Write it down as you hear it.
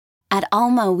At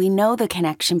Alma, we know the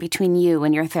connection between you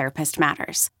and your therapist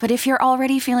matters. But if you're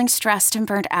already feeling stressed and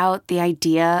burnt out, the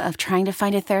idea of trying to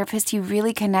find a therapist you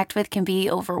really connect with can be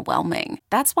overwhelming.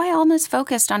 That's why Alma's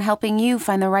focused on helping you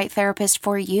find the right therapist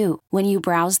for you. When you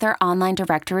browse their online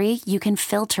directory, you can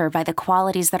filter by the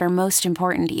qualities that are most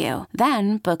important to you.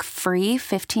 Then book free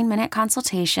 15-minute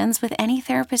consultations with any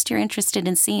therapist you're interested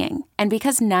in seeing. And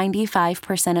because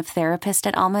 95% of therapists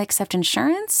at Alma accept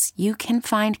insurance, you can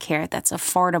find care that's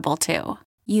affordable too.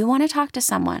 You want to talk to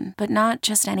someone, but not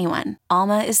just anyone.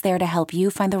 Alma is there to help you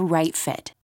find the right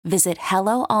fit. Visit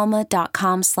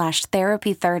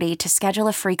helloalma.com/therapy30 to schedule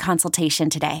a free consultation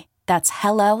today. That's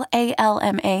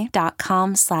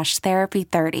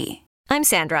helloalma.com/therapy30. I'm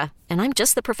Sandra, and I'm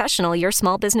just the professional your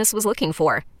small business was looking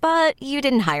for. But you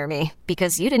didn't hire me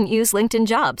because you didn't use LinkedIn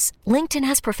Jobs. LinkedIn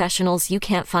has professionals you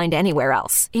can't find anywhere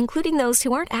else, including those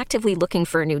who aren't actively looking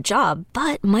for a new job,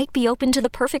 but might be open to the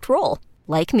perfect role,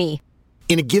 like me.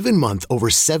 In a given month, over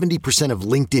 70% of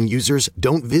LinkedIn users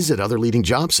don't visit other leading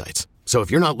job sites. So if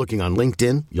you're not looking on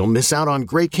LinkedIn, you'll miss out on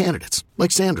great candidates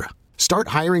like Sandra. Start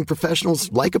hiring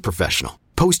professionals like a professional.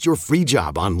 Post your free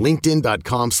job on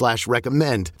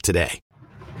linkedin.com/recommend today.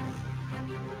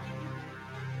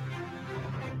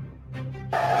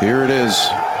 Here it is.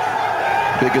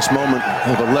 Biggest moment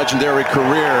of a legendary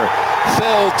career.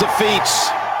 Phil defeats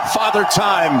Father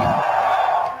Time.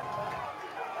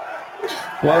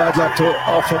 Well, I'd like to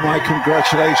offer my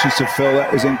congratulations to Phil.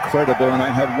 That is incredible. And I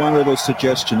have one little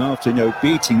suggestion after,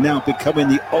 beating, now becoming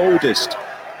the oldest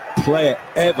player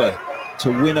ever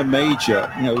to win a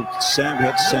major. We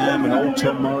had Sam and old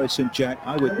Tom Morris and Jack.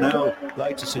 I would now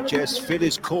like to suggest Phil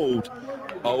is called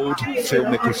Old Phil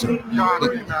Mickelson.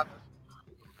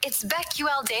 It's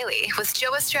BetQL Daily with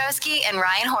Joe Ostrowski and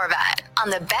Ryan Horvat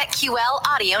on the BetQL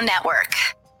Audio Network.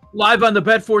 Live on the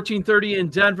Bet 1430 in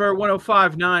Denver,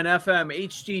 105.9 FM,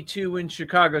 HD2 in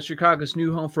Chicago, Chicago's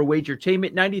new home for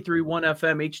wagertainment, 93.1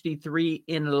 FM, HD3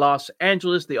 in Los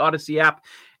Angeles, the Odyssey app,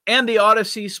 and the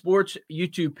Odyssey Sports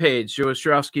YouTube page. Joe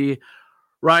Ostrowski,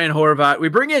 Ryan Horvat. We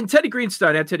bring in Teddy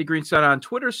Greenstein at Teddy Greenstein on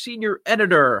Twitter, senior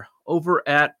editor over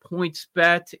at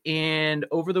PointsBet. And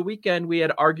over the weekend, we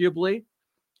had arguably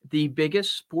the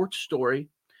biggest sports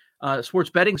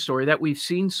betting story that we've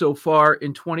seen so far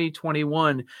in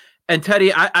 2021. And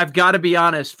Teddy, I've got to be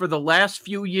honest, for the last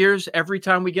few years, every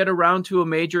time we get around to a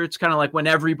major, it's kind of like when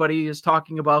everybody is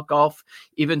talking about golf,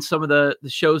 even some of the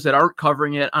shows that aren't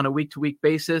covering it on a week-to-week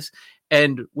basis.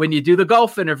 And when you do the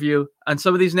golf interview on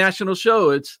some of these national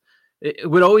shows, it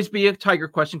would always be a Tiger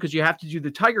question because you have to do the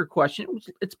Tiger question.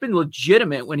 It's been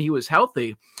legitimate when he was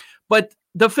healthy. But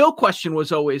the Phil question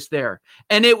was always there.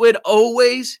 And it would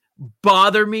always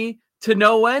bother me to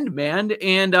no end, man.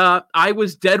 And I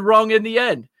was dead wrong in the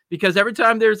end because every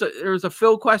time there's a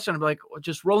Phil question, I'm like,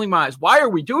 just rolling my eyes. Why are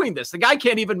we doing this? The guy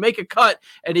can't even make a cut,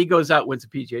 and he goes out, wins the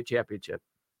PGA Championship.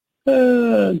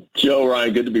 Joe,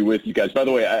 Ryan, good to be with you guys. By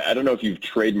the way, I don't know if you've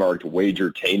trademarked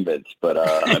wagertainment, but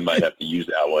I might have to use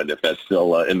that one if that's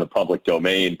still in the public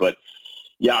domain. But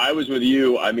yeah, I was with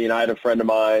you. I mean, I had a friend of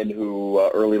mine who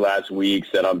early last week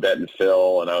said, I'm betting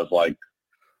Phil. And I was like,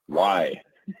 why?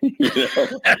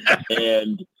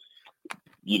 And,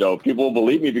 people will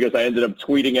believe me because I ended up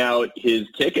tweeting out his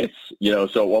tickets, so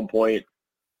at one point,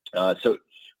 so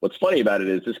what's funny about it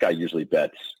is this guy usually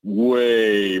bets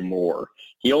way more.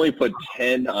 He only put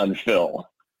 10 on Phil,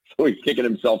 so he's kicking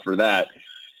himself for that.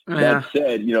 Yeah. That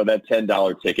said, that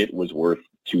 $10 ticket was worth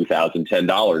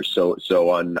 $2,010. So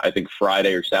on, I think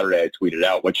Friday or Saturday, I tweeted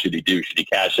out, what should he do? Should he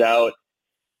cash out?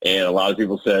 And a lot of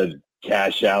people said,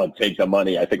 cash out, take the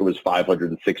money. I think it was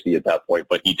 560 at that point,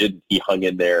 but he didn't. He hung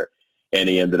in there, and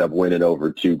he ended up winning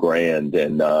over $2,000.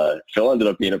 And Phil ended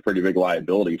up being a pretty big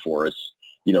liability for us,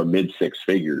 mid six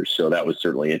figures. So that was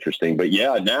certainly interesting. But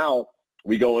yeah, now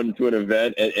we go into an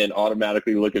event and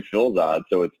automatically look at Phil's odds.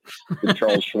 So it's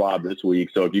Charles Schwab this week.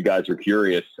 So if you guys are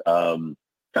curious, kind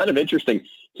of interesting.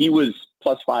 He was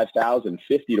plus 5,000,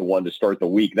 50 to 1 to start the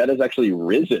week. That has actually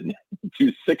risen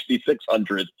to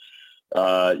 6,600.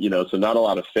 So not a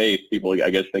lot of faith. People, I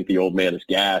guess, think the old man is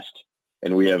gassed.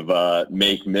 And we have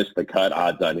miss the cut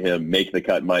odds on him. Make the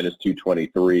cut minus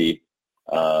 223.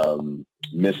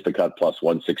 Miss the cut plus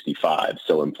 165.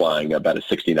 So implying about a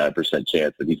 69%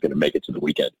 chance that he's going to make it to the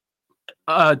weekend.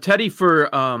 Teddy, for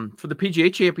the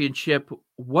PGA Championship,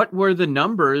 what were the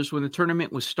numbers when the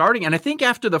tournament was starting? And I think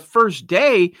after the first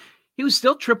day, he was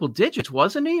still triple digits,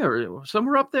 wasn't he? Or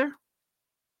somewhere up there?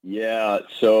 Yeah,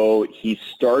 so he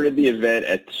started the event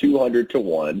at 200 to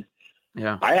 1.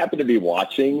 Yeah. I happened to be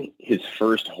watching his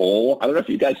first hole. I don't know if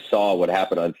you guys saw what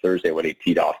happened on Thursday when he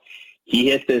teed off.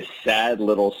 He hit this sad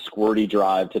little squirty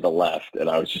drive to the left, and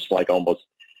I was just like almost,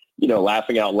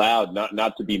 laughing out loud,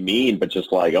 not to be mean, but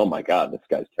just like, oh my God, this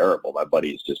guy's terrible. My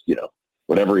buddy is just,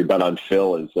 whatever he bet on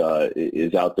Phil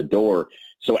is out the door.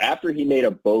 So after he made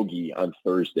a bogey on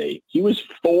Thursday, he was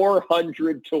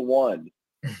 400 to 1.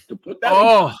 To put that in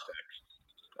context.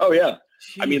 Oh yeah.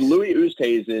 Jeez. I mean, Louis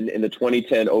Oosthuizen in the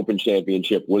 2010 Open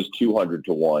Championship was 200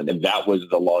 to 1, and that was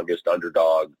the longest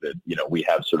underdog that we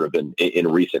have sort of in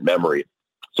recent memory.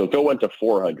 So Phil went to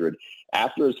 400.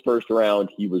 After his first round,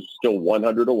 he was still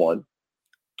 100 to 1.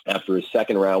 After his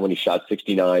second round, when he shot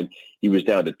 69, he was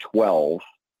down to 12,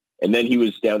 and then he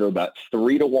was down to about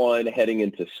 3 to 1 heading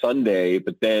into Sunday.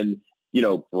 But then,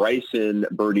 Bryson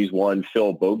birdies 1,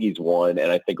 Phil bogeys 1,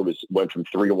 and I think went from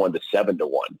 3 to 1 to 7 to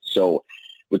 1. So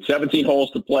with 17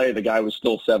 holes to play, the guy was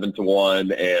still 7 to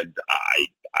 1, and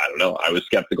I don't know. I was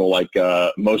skeptical, like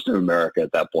most of America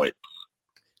at that point.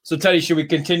 So, Teddy, should we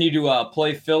continue to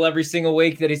play Phil every single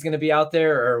week that he's going to be out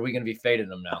there, or are we going to be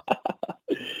fading him now?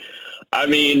 I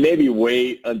mean, maybe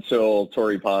wait until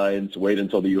Torrey Pines, wait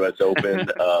until the U.S. Open.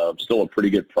 Still a pretty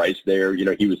good price there.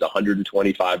 He was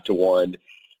 125 to 1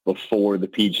 before the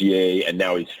PGA, and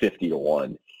now he's 50 to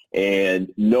 1.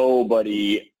 And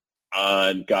nobody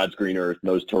on God's green earth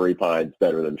knows Torrey Pines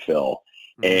better than Phil.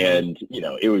 And,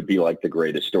 it would be like the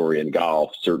greatest story in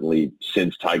golf, certainly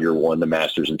since Tiger won the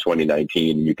Masters in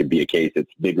 2019. You could be a case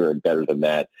that's bigger and better than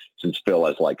that, since Phil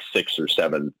has like 6 or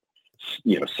 7,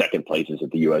 second places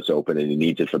at the U.S. Open, and he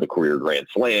needs it for the career Grand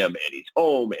Slam, and he's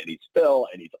home, and he's Phil,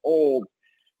 and he's old.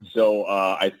 So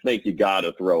I think you got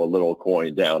to throw a little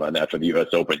coin down on that for the U.S.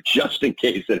 Open, just in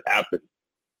case it happens.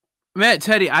 Man,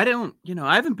 Teddy, I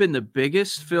haven't been the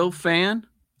biggest Phil fan,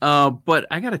 but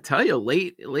I got to tell you,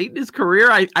 late in his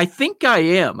career, I think I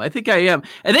am.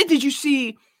 And then did you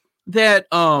see that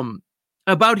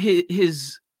about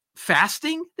his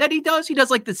fasting that he does? He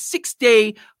does like the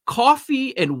 6-day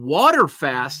coffee and water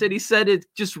fast, and he said it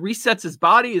just resets his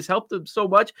body, has helped him so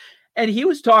much. And he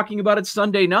was talking about it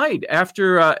Sunday night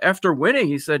after winning.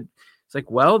 He said, it's like,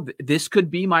 well, this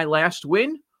could be my last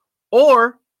win,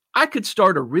 or I could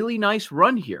start a really nice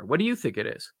run here. What do you think it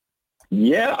is?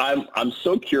 Yeah, I'm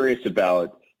so curious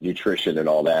about nutrition and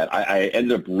all that. I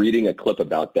ended up reading a clip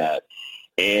about that,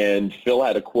 and Phil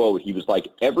had a quote. He was like,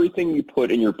 everything you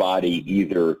put in your body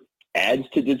either adds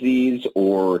to disease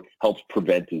or helps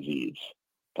prevent disease.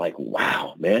 Like,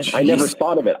 wow, man, jeez. I never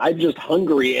thought of it. I'm just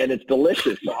hungry and it's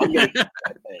delicious, so I'm going to eat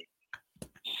that thing.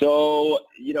 So,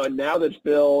 now that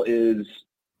Phil is,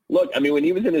 look, I mean, when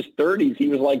he was in his 30s, he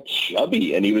was like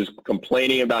chubby, and he was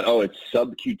complaining about, it's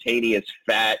subcutaneous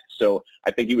fat. So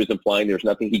I think he was implying there's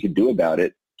nothing he could do about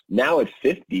it. Now at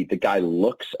 50, the guy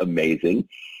looks amazing.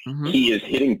 Mm-hmm. He is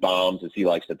hitting bombs, as he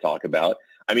likes to talk about.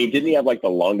 I mean, didn't he have like the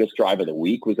longest drive of the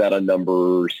week? Was that on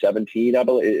number 17, I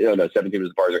believe? No, 17 was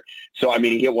the farther. So, I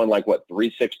mean, he hit one like,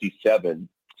 367.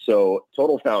 So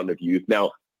total fountain of youth.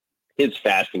 Now, his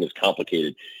fasting is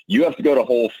complicated. You have to go to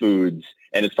Whole Foods,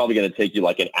 and it's probably going to take you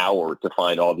like an hour to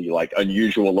find all the like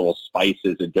unusual little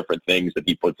spices and different things that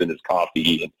he puts in his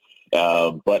coffee.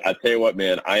 And, but I tell you what,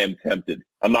 man, I am tempted.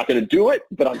 I'm not going to do it,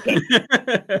 but I'm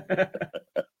tempted.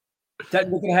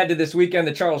 Looking ahead to this weekend,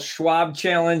 the Charles Schwab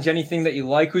Challenge, anything that you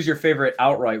like? Who's your favorite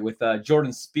outright, with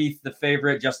Jordan Spieth the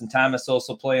favorite, Justin Thomas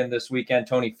also playing this weekend,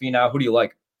 Tony Finau? Who do you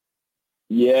like?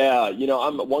 Yeah,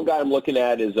 one guy I'm looking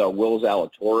at is Will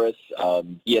Zalatoris.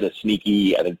 He had a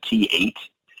sneaky at a T8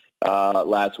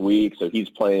 last week, so he's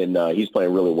playing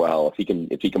really well.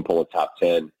 If he can pull a top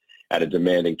 10 at a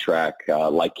demanding track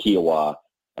like Kiowa,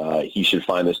 he should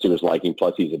find this to his liking.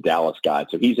 Plus, he's a Dallas guy,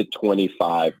 so he's at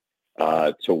 25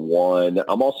 to 1.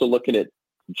 I'm also looking at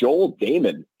Joel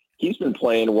Damon. He's been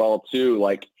playing well too.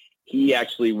 Like, he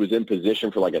actually was in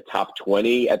position for like a top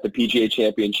 20 at the PGA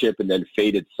Championship and then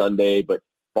faded Sunday, but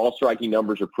ball striking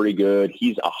numbers are pretty good.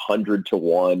 He's 100 to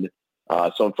 1.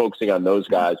 So I'm focusing on those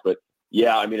guys. But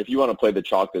yeah, I mean, if you want to play the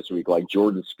chalk this week, like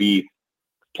Jordan Spieth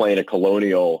playing a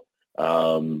Colonial,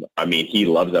 I mean, he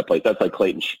loves that place. That's like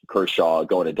Clayton Kershaw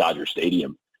going to Dodger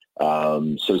Stadium.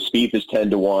 So Spieth is 10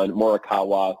 to 1.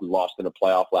 Morikawa, who lost in a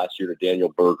playoff last year to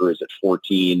Daniel Berger, is at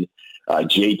 14.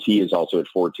 JT is also at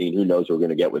 14. Who knows what we're going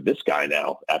to get with this guy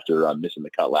now after missing the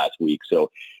cut last week. So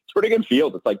it's a pretty good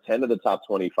field. It's like 10 of the top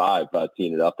 25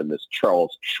 teeing it up in this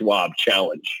Charles Schwab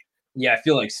Challenge. Yeah, I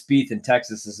feel like Spieth in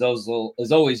Texas is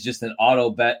always just an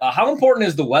auto bet. How important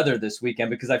is the weather this weekend?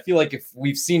 Because I feel like if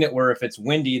we've seen it where if it's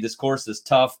windy, this course is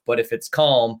tough. But if it's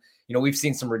calm, we've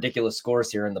seen some ridiculous scores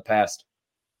here in the past.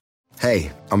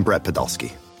 Hey, I'm Brett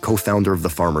Podolsky. co-founder of The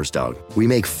Farmer's Dog. We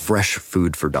make fresh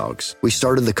food for dogs. We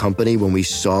started the company when we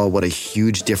saw what a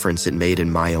huge difference it made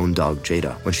in my own dog,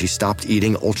 Jada, when she stopped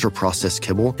eating ultra-processed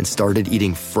kibble and started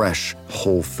eating fresh,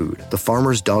 whole food. The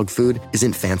Farmer's Dog food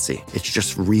isn't fancy. It's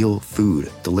just real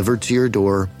food delivered to your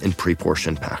door in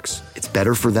pre-portioned packs. It's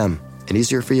better for them and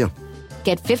easier for you.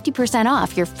 Get 50%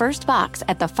 off your first box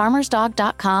at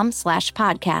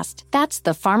thefarmersdog.com/podcast. That's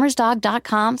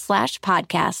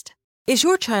thefarmersdog.com/podcast. Is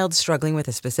your child struggling with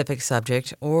a specific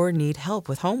subject or need help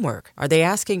with homework? Are they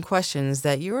asking questions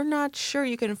that you're not sure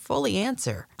you can fully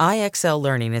answer? IXL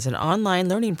Learning is an online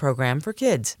learning program for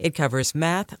kids. It covers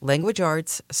math, language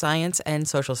arts, science, and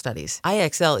social studies.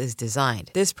 IXL is designed.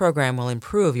 This program will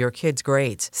improve your kids'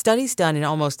 grades. Studies done in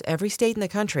almost every state in the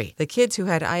country. The kids who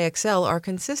had IXL are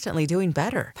consistently doing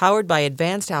better. Powered by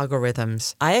advanced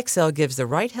algorithms, IXL gives the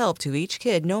right help to each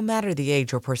kid no matter the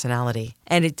age or personality.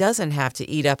 And it doesn't have to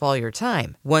eat up all your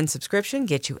time. One subscription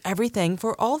gets you everything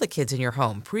for all the kids in your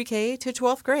home, pre-K to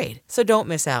 12th grade. So don't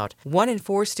miss out. 1 in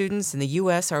 4 students in the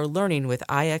U.S. are learning with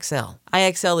IXL.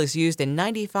 IXL is used in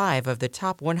 95 of the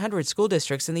top 100 school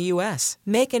districts in the U.S.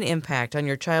 Make an impact on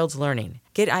your child's learning.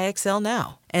 Get IXL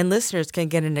now. And listeners can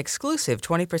get an exclusive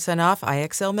 20% off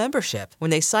IXL membership when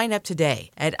they sign up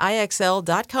today at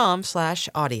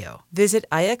IXL.com/audio. Visit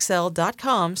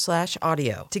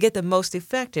IXL.com/audio to get the most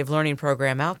effective learning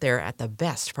program out there at the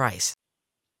best price.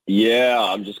 Yeah,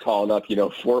 I'm just calling up,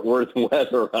 Fort Worth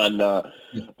weather on the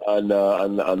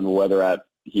weather app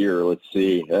here. Let's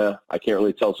see. I can't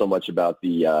really tell so much about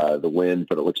the wind,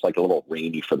 but it looks like a little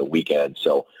rainy for the weekend.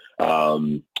 So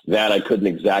that I couldn't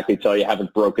exactly tell you. I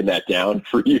haven't broken that down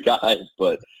for you guys,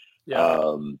 but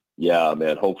man,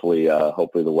 hopefully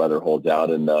the weather holds out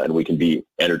and we can be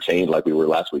entertained like we were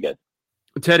last weekend.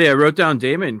 Teddy, I wrote down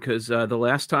Damon because the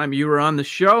last time you were on the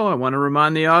show, I want to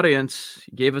remind the audience,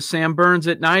 you gave us Sam Burns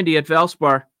at 90 at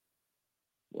Valspar.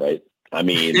 Right. I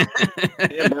mean,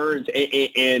 Sam Burns,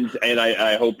 and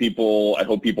I hope people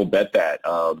bet that.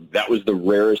 That was the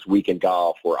rarest week in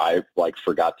golf where I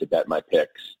forgot to bet my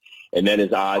picks. And then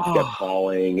his odds kept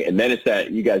falling. And then it's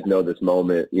that, you guys know this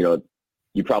moment, you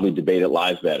probably debated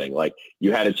live betting. Like,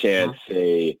 you had a chance,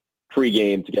 say,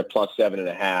 pregame to get plus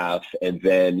 7.5, and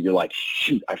then you're like,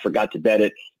 shoot, I forgot to bet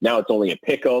it. Now it's only a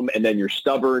pick 'em, and then you're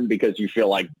stubborn because you feel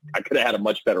like I could have had a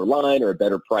much better line or a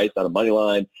better price on a money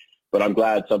line. But I'm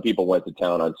glad some people went to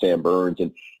town on Sam Burns.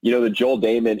 And, the Joel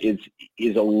Damon is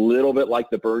a little bit like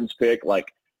the Burns pick.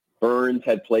 Like, Burns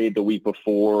had played the week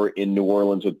before in New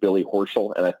Orleans with Billy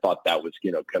Horschel, and I thought that was,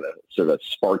 kind of sort of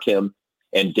spark him.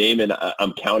 And Damon,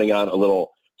 I'm counting on a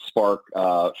little spark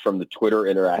from the Twitter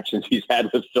interactions he's had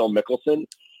with Phil Mickelson.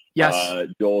 Yes.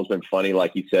 Joel's been funny.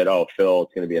 Like, he said, oh, Phil,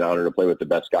 it's going to be an honor to play with the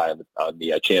best guy on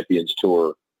the Champions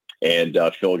Tour. And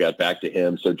Phil got back to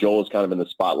him. So Joel is kind of in the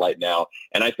spotlight now.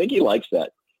 And I think he likes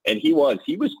that. And he was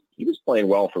playing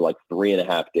well for like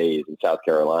 3.5 days in South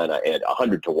Carolina at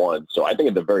 100-1. So I think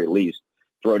at the very least,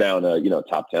 throw down a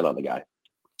top 10 on the guy.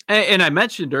 And I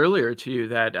mentioned earlier to you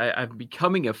that I'm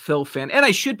becoming a Phil fan, and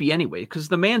I should be anyway, because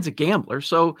the man's a gambler.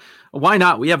 So why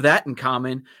not? We have that in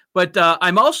common. But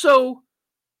I'm also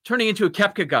turning into a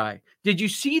Koepka guy. Did you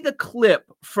see the clip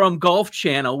from Golf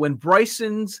Channel when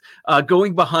Bryson's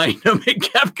going behind him and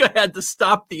Koepka had to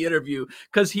stop the interview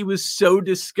because he was so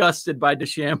disgusted by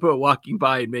DeChambeau walking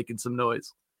by and making some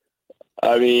noise?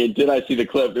 I mean, did I see the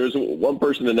clip? There was one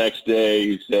person the next day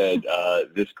who said,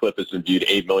 this clip has been viewed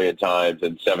 8 million times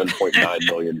and 7.9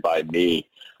 million by me.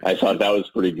 I thought that was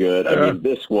pretty good. I mean,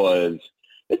 this is what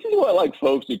like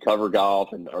folks who cover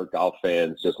golf and are golf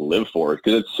fans just live for it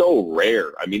because it's so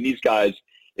rare. I mean, these guys,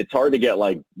 it's hard to get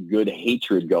like good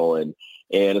hatred going,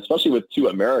 and especially with two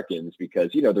Americans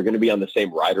because, they're going to be on the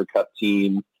same Ryder Cup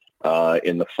team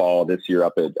in the fall this year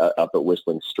up at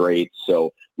Whistling Straits.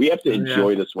 So we have to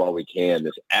enjoy this while we can,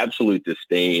 this absolute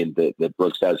disdain that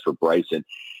Brooks has for Bryson.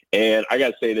 And I got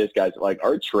to say this, guys, like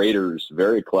our traders,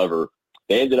 very clever.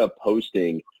 They ended up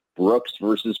posting Brooks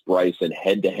versus Bryson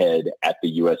head-to-head at the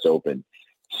U.S. Open.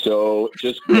 So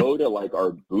just go to like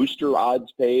our booster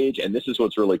odds page, and this is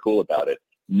what's really cool about it.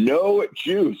 No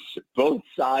juice. Both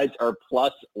sides are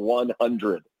plus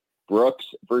 100. Brooks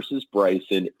versus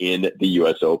Bryson in the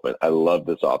U.S. Open. I love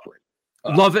this offering.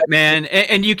 Love it, man.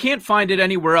 And you can't find it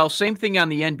anywhere else. Same thing on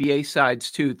the NBA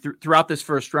sides, too, throughout this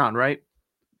first round, right?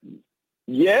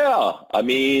 Yeah. I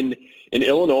mean, in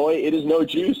Illinois, it is no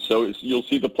juice. So you'll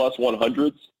see the plus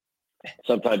 100s.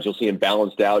 Sometimes you'll see them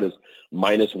balanced out as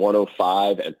minus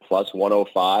 105 and plus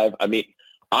 105. I mean,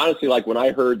 honestly, like when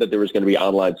I heard that there was going to be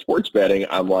online sports betting,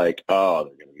 I'm like, oh,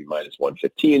 they're going to be minus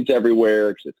 115s everywhere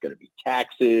because it's going to be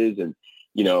taxes. And,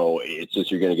 it's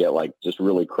just you're going to get like just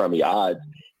really crummy odds.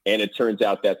 And it turns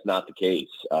out that's not the case.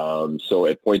 So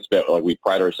at PointsBet, like, we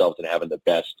pride ourselves in having the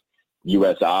best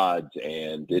U.S. odds,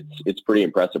 and it's pretty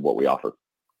impressive what we offer.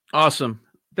 Awesome.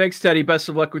 Thanks, Teddy. Best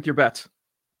of luck with your bets.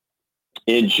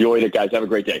 Enjoyed it, guys. Have a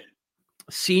great day.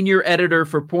 Senior editor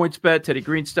for PointsBet, Teddy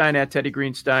Greenstein, at Teddy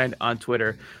Greenstein on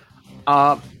Twitter.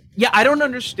 I don't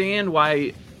understand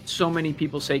why so many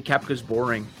people say Koepka's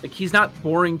boring. Like, he's not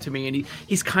boring to me, and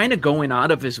he's kind of going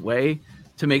out of his way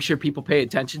to make sure people pay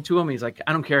attention to him. He's like,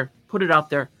 I don't care. Put it out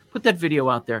there. Put that video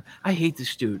out there. I hate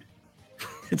this dude.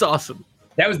 It's awesome.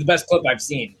 That was the best clip I've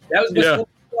seen. That was the best clip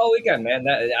all weekend, man.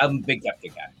 I'm a big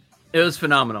Koepka guy. It was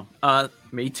phenomenal.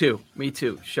 Me too.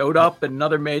 Showed up at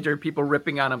another major, people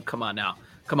ripping on him. Come on now.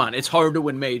 Come on. It's hard to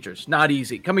win majors. Not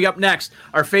easy. Coming up next,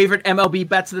 our favorite MLB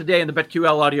bets of the day in the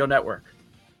BetQL Audio Network.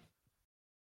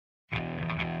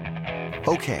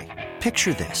 Okay,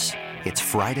 picture this. It's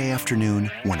Friday afternoon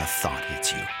when a thought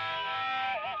hits you.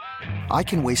 I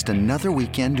can waste another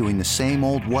weekend doing the same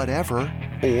old whatever,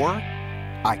 or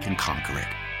I can conquer it.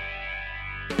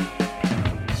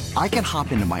 I can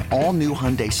hop into my all-new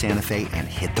Hyundai Santa Fe and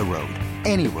hit the road.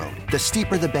 Any road. The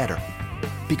steeper, the better.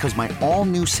 Because my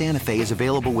all-new Santa Fe is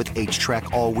available with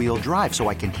H-Track all-wheel drive, so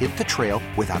I can hit the trail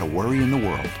without a worry in the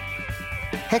world.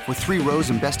 Heck, with 3 rows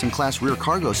and best-in-class rear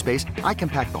cargo space, I can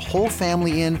pack the whole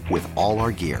family in with all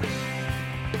our gear.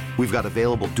 We've got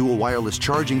available dual wireless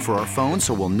charging for our phones,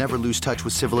 so we'll never lose touch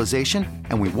with civilization,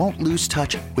 and we won't lose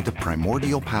touch with the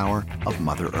primordial power of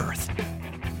Mother Earth.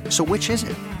 So which is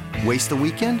it? Waste the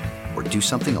weekend or do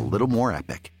something a little more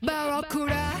epic?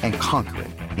 And conquer it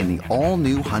in the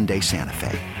all-new Hyundai Santa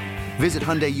Fe. Visit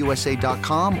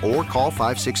HyundaiUSA.com or call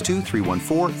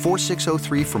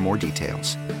 562-314-4603 for more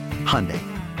details. Hyundai,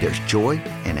 there's joy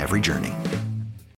in every journey.